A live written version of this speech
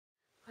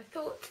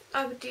thought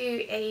I would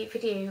do a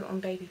video on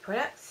baby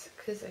products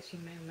because, as you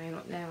may or may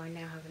not know, I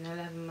now have an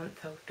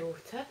 11-month-old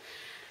daughter,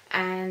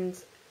 and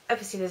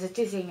obviously there's a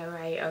dizzying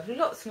array of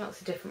lots and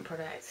lots of different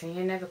products and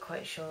you're never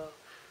quite sure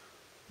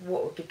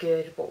what would be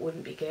good, what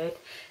wouldn't be good.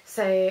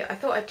 So I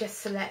thought I'd just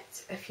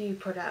select a few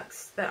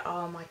products that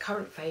are my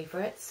current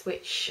favourites,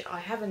 which I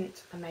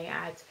haven't, I may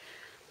add,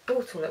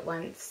 bought all at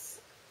once.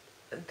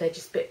 They're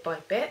just bit by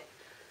bit.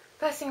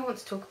 First thing I want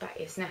to talk about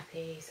is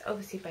nappies.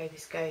 Obviously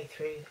babies go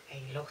through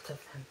a lot of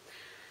them,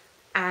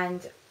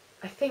 and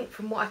I think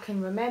from what I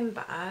can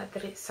remember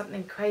that it's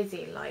something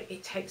crazy like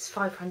it takes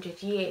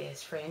 500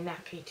 years for a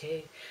nappy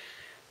to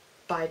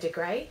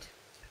biodegrade,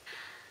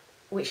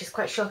 which is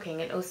quite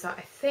shocking. And also I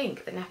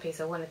think that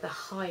nappies are one of the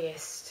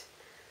highest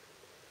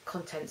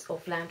contents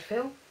of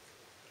landfill.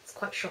 It's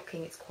quite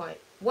shocking, it's quite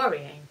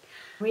worrying.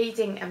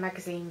 Reading a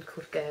magazine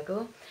called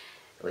Gurgle,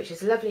 which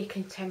is a lovely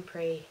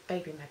contemporary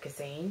baby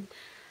magazine.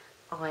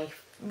 I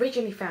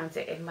originally found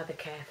it in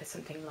Mothercare for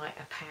something like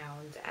 £1,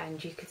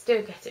 and you could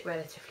still get it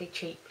relatively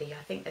cheaply.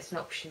 I think there's an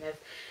option of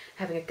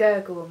having a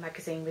Gurgle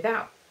magazine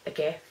without a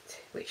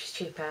gift, which is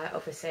cheaper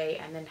obviously,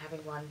 and then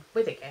having one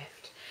with a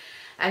gift.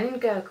 And in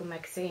Gurgle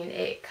magazine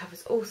it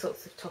covers all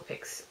sorts of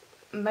topics,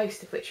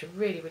 most of which are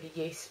really, really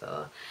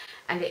useful.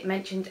 And it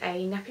mentioned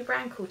a nappy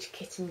brand called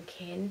Kit and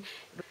Kin,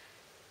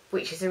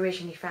 which is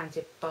originally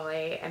founded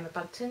by Emma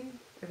Bunton,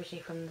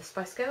 originally from the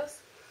Spice Girls.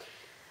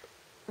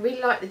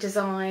 Really like the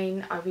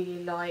design, I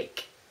really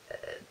like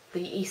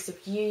the ease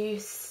of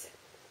use.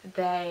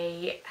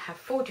 They have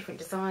 4 different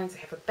designs. They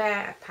have a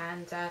bear, a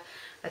panda,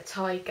 a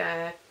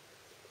tiger,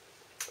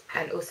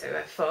 and also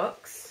a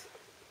fox.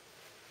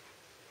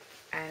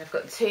 And I've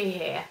got 2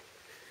 here.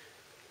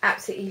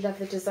 Absolutely love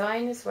the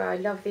design as well. I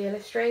love the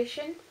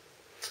illustration.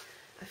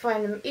 I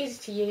find them easy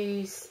to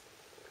use,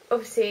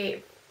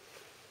 obviously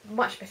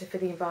much better for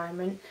the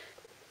environment.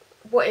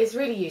 What is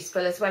really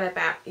useful as well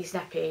about these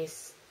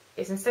nappies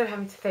is instead of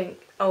having to think,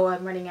 oh,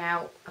 I'm running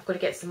out, I've got to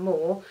get some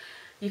more,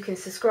 you can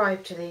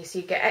subscribe to these. So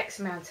you get X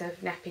amount of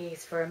nappies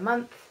for a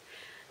month.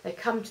 They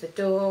come to the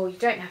door, you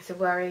don't have to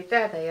worry,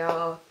 there they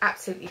are.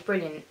 Absolutely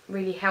brilliant,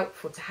 really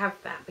helpful to have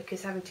that,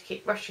 because having to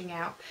keep rushing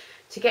out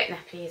to get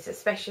nappies,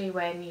 especially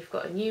when you've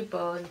got a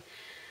newborn,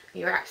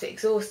 you're absolutely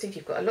exhausted,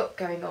 you've got a lot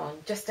going on,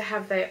 just to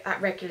have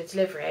that regular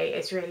delivery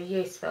is really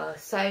useful.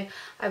 So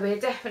I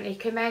would definitely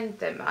commend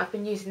them. I've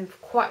been using them for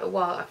quite a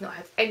while, I've not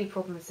had any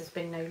problems, there's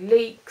been no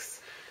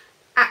leaks.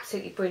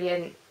 Absolutely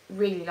brilliant,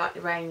 really like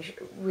the range,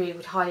 really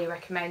would highly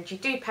recommend. You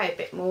do pay a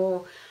bit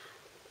more,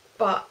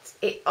 but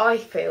I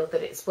feel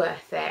that it's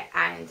worth it,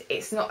 and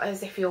it's not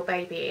as if your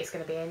baby is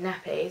going to be in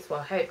nappies,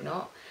 well I hope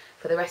not,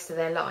 for the rest of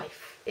their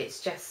life.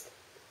 It's just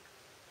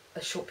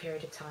a short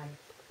period of time.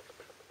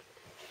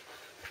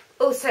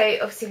 Also,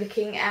 obviously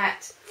looking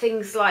at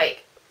things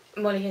like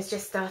Molly has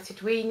just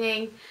started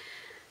weaning,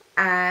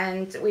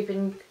 and we've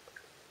been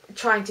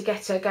trying to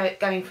get her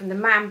going from the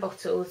man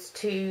bottles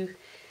to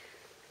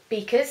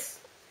beakers.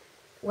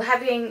 We're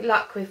having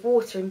luck with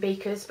water in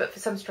beakers, but for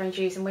some strange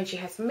reason when she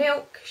has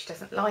milk she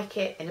doesn't like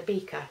it in a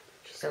beaker,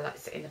 she still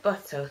likes it in a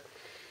bottle.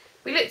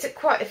 We looked at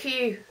quite a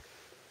few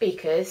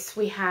beakers.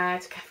 We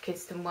had Cath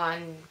Kidston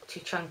one, too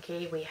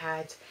chunky. We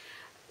had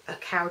a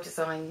cow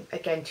design,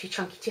 again too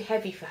chunky, too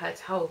heavy for her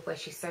to hold where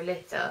she's so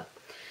little.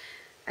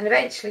 And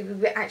eventually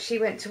we actually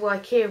went to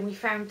IKEA and we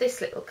found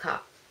this little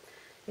cup.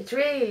 It's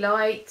really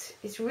light,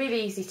 it's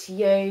really easy to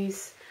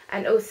use,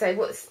 and also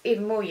what's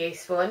even more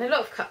useful, and a lot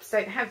of cups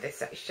don't have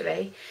this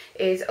actually,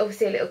 is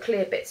obviously a little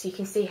clear bit so you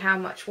can see how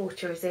much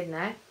water is in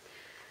there.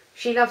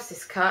 She loves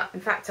this cup.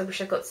 In fact I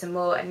wish I got some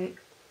more, and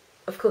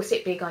of course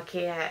it being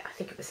IKEA, I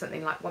think it was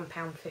something like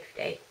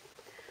 £1.50.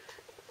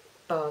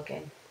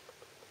 Bargain.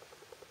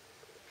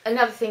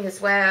 Another thing as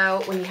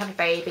well, when you have a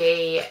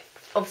baby,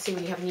 obviously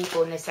when you have a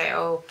newborn they say,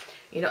 oh,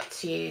 you're not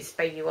to use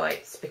baby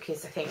wipes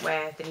because I think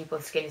where the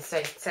newborn skin is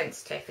so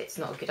sensitive it's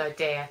not a good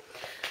idea.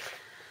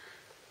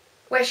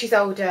 Where she's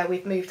older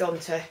we've moved on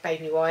to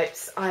baby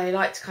wipes. I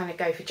like to kind of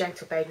go for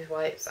gentle baby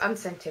wipes,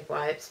 unscented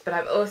wipes, but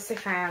I've also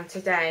found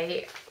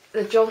today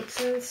the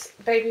Johnson's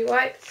baby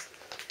wipes,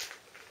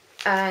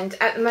 and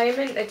at the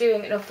moment they're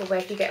doing an offer where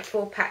if you get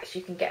 4 packs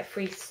you can get a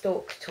free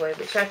stork toy,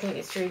 which I think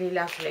is really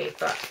lovely,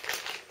 but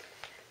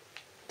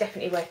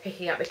definitely worth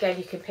picking up. Again,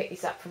 you can pick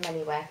these up from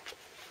anywhere.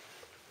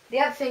 The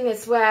other thing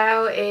as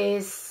well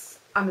is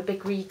I'm a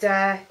big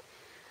reader.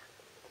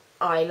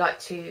 I like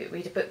to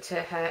read a book to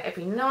her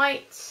every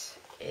night.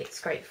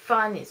 It's great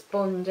fun, it's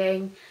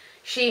bonding.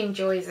 She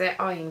enjoys it,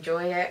 I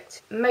enjoy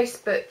it.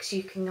 Most books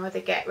you can either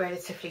get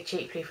relatively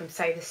cheaply from,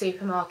 say, the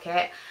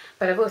supermarket,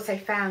 but I've also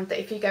found that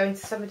if you go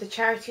into some of the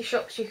charity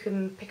shops you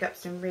can pick up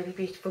some really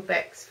beautiful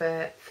books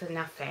for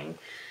nothing.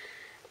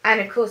 And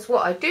of course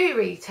what I do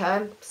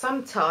return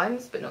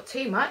sometimes, but not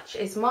too much,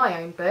 is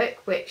my own book,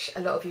 which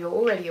a lot of you are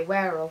already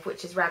aware of,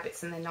 which is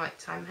Rabbits and their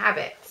Nighttime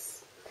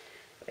Habits,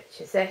 which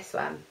is this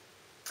one.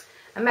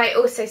 I may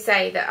also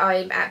say that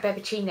I'm at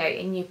Bevercino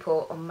in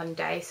Newport on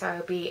Monday, so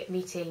I'll be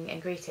meeting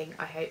and greeting,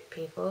 I hope,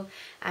 people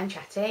and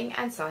chatting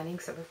and signing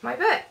some of my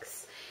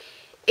books.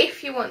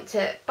 if you want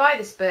to buy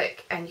this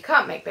book and you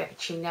can't make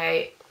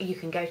Beppuccino, you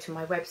can go to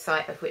my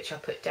website, of which I'll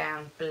put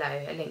down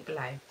below, a link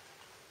below.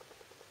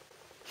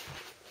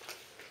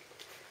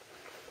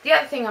 The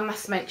other thing I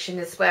must mention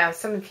as well,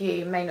 some of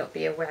you may not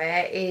be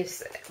aware,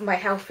 is my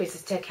health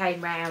visitor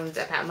came round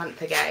about a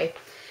month ago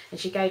and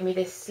she gave me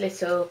this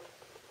little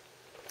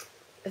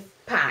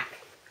pack,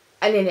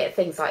 and in it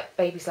things like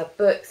Babies Love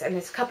Books, and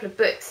there's a couple of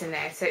books in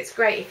there, so it's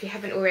great if you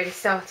haven't already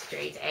started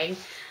reading.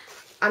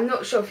 I'm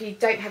not sure if you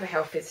don't have a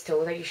health visitor,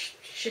 although you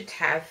should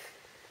have.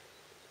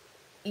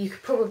 You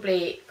could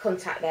probably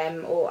contact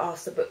them or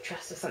ask the book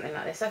trust or something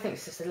like this. I think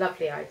it's just a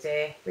lovely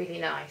idea, really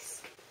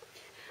nice.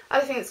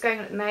 Other thing that's going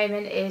on at the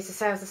moment is the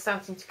sales are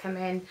starting to come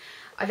in.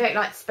 I don't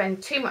like to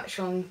spend too much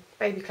on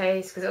baby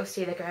clothes because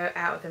obviously they go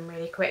out of them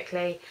really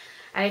quickly.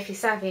 And if you're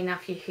savvy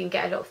enough, you can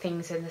get a lot of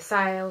things in the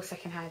sale,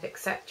 second hand,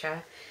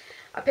 etc.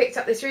 I picked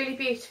up this really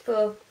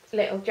beautiful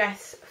little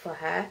dress for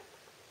her,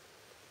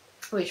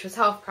 which was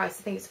half price.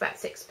 I think it's about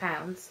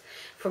 £6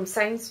 from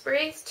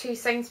Sainsbury's, to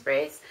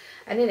Sainsbury's.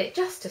 And in it,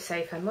 just to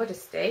save her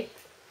modesty,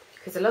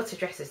 because a lot of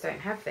dresses don't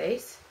have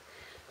these,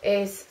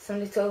 is some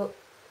little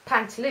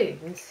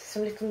pantaloons,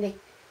 some little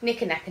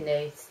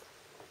knicker-knacker-noos.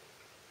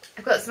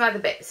 I've got some other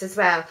bits as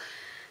well,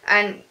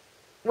 and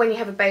when you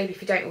have a baby,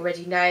 if you don't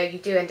already know, you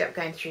do end up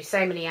going through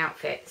so many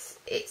outfits.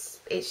 It's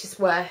just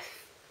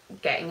worth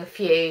getting a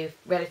few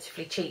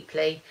relatively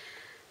cheaply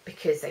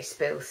because they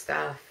spill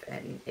stuff,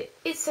 and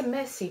it's a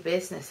messy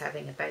business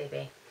having a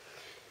baby.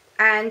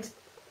 And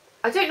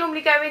I don't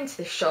normally go into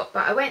this shop,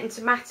 but I went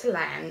into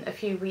Matalan a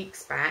few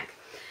weeks back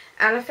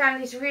and I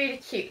found these really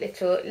cute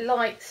little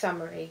light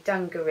summery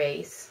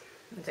dungarees.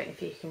 I don't know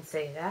if you can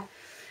see there.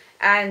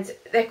 And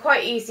they're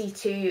quite easy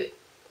to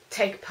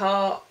take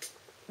apart.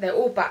 They're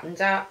all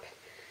buttoned up.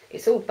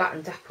 It's all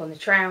buttoned up on the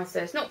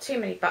trousers. Not too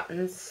many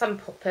buttons, some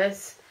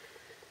poppers.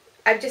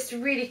 And just a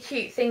really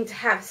cute thing to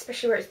have,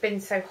 especially where it's been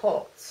so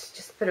hot.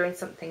 Just put her in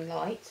something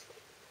light.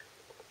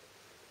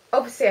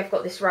 Obviously I've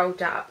got this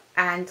rolled up,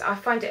 and I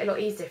find it a lot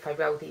easier if I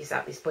roll these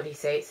up, these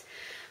bodysuits.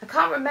 I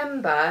can't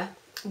remember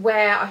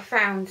where I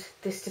found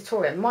this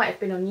tutorial. It might have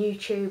been on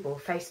YouTube or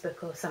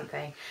Facebook or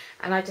something,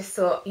 and I just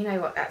thought, you know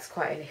what, that's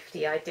quite a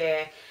nifty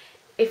idea.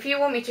 If you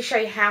want me to show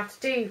you how to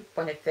do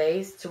one of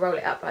these, to roll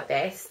it up like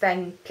this,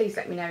 then please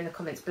let me know in the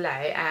comments below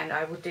and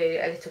I will do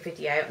a little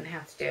video on how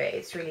to do it.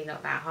 It's really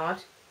not that hard.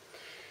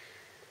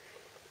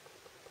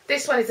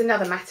 This one is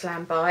another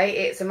Matalan buy.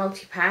 It's a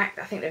multi-pack.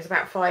 I think there's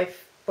about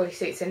 5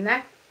 bodysuits in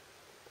there.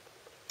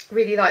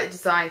 Really like the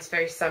design, it's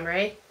very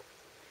summery.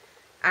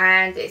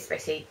 And it's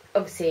basically,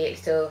 obviously it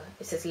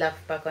says love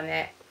bug on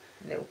it,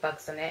 little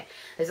bugs on it.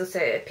 There's also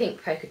a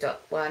pink polka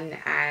dot one,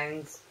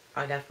 and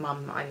I love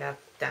mum, I love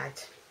dad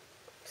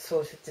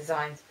sort of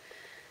designs.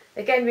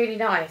 Again, really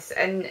nice.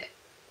 And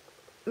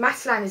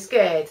Matalan is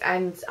good,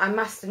 and I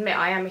must admit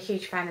I am a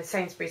huge fan of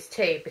Sainsbury's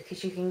too,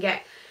 because you can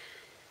get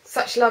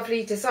such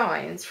lovely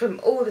designs from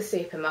all the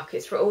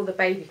supermarkets for all the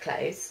baby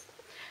clothes.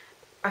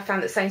 I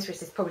found that Sainsbury's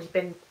has probably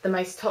been the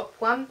most top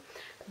one.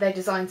 Their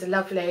designs are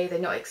lovely, they're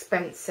not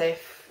expensive.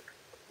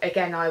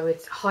 Again, I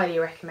would highly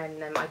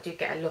recommend them. I do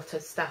get a lot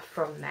of stuff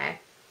from there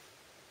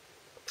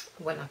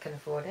when I can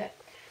afford it.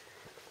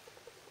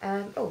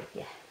 Oh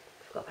yeah,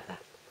 forgot about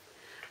that.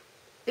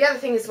 The other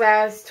thing as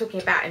well is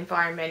talking about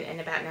environment and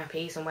about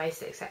nappies and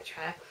waste,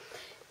 etc.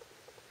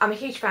 I'm a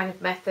huge fan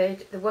of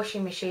Method. The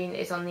washing machine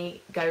is on the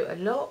go a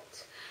lot.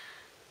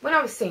 When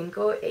I was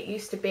single, it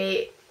used to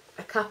be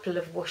a couple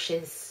of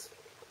washes,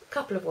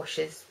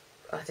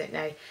 I don't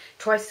know,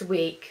 twice a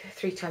week,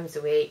 3 times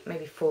a week,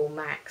 maybe 4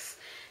 max.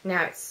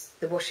 Now it's,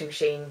 the washing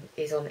machine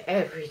is on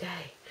every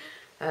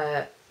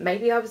day.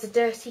 Maybe I was a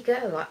dirty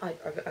girl,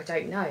 I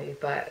don't know,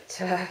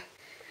 but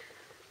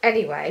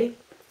anyway,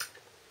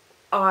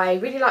 I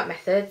really like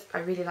Method. I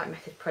really like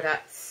Method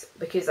products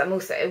because I'm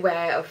also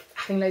aware of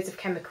having loads of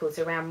chemicals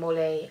around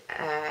Molly.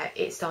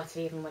 It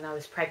started even when I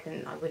was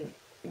pregnant. I wouldn't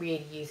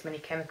really use many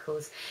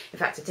chemicals. In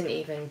fact, I didn't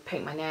even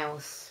paint my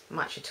nails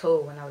much at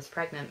all when I was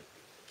pregnant.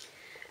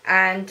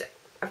 And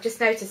I've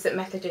just noticed that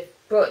Method have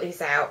brought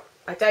these out.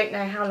 I don't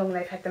know how long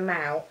they've had them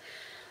out.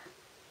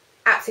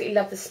 Absolutely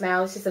love the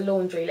smell. This is a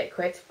laundry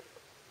liquid.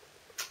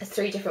 There's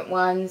 3 different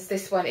ones.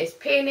 This one is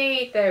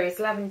peony, there is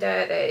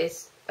lavender, there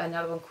is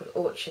another one called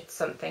Orchard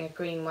something, a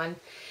green one.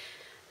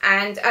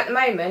 And at the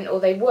moment, or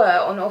they were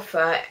on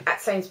offer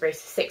at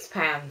Sainsbury's for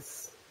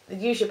 £6. They're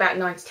usually about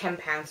 £9 to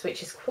 £10,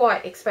 which is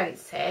quite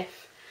expensive.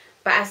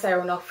 But as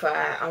they're on offer,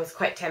 I was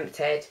quite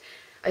tempted.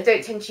 I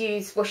don't tend to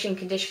use washing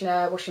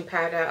conditioner, washing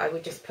powder. I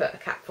would just put a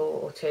capful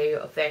or 2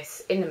 of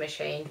this in the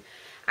machine,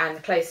 and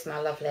the clothes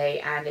smell lovely,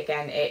 and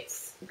again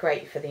it's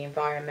great for the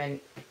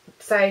environment.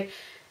 So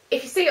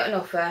if you see it on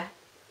offer,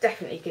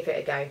 definitely give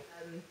it a go.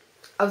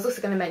 I was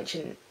also going to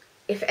mention,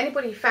 if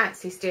anybody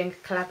fancies doing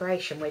a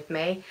collaboration with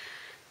me,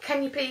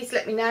 can you please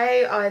let me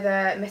know,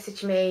 either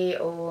message me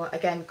or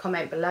again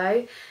comment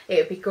below. It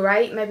would be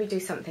great. Maybe do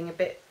something a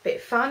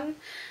bit fun.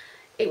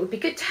 It would be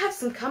good to have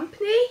some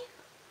company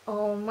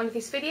on one of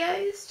these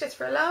videos, just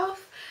for a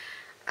laugh.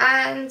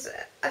 And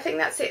I think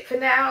that's it for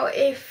now.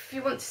 If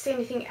you want to see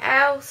anything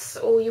else,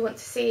 or you want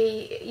to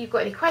see, you've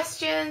got any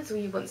questions, or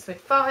you want some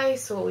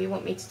advice, or you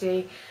want me to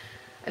do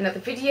another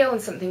video on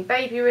something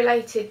baby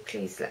related,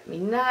 please let me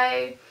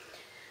know.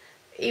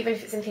 Even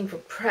if it's anything from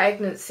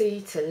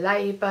pregnancy to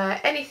labour,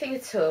 anything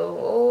at all,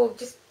 or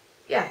just,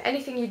 yeah,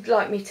 anything you'd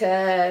like me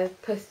to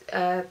put,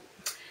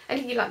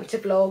 anything you'd like me to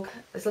vlog,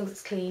 as long as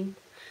it's clean,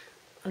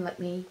 unlike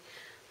me,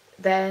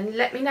 then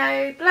let me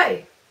know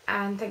below.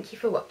 And thank you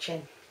for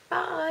watching.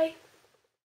 Bye.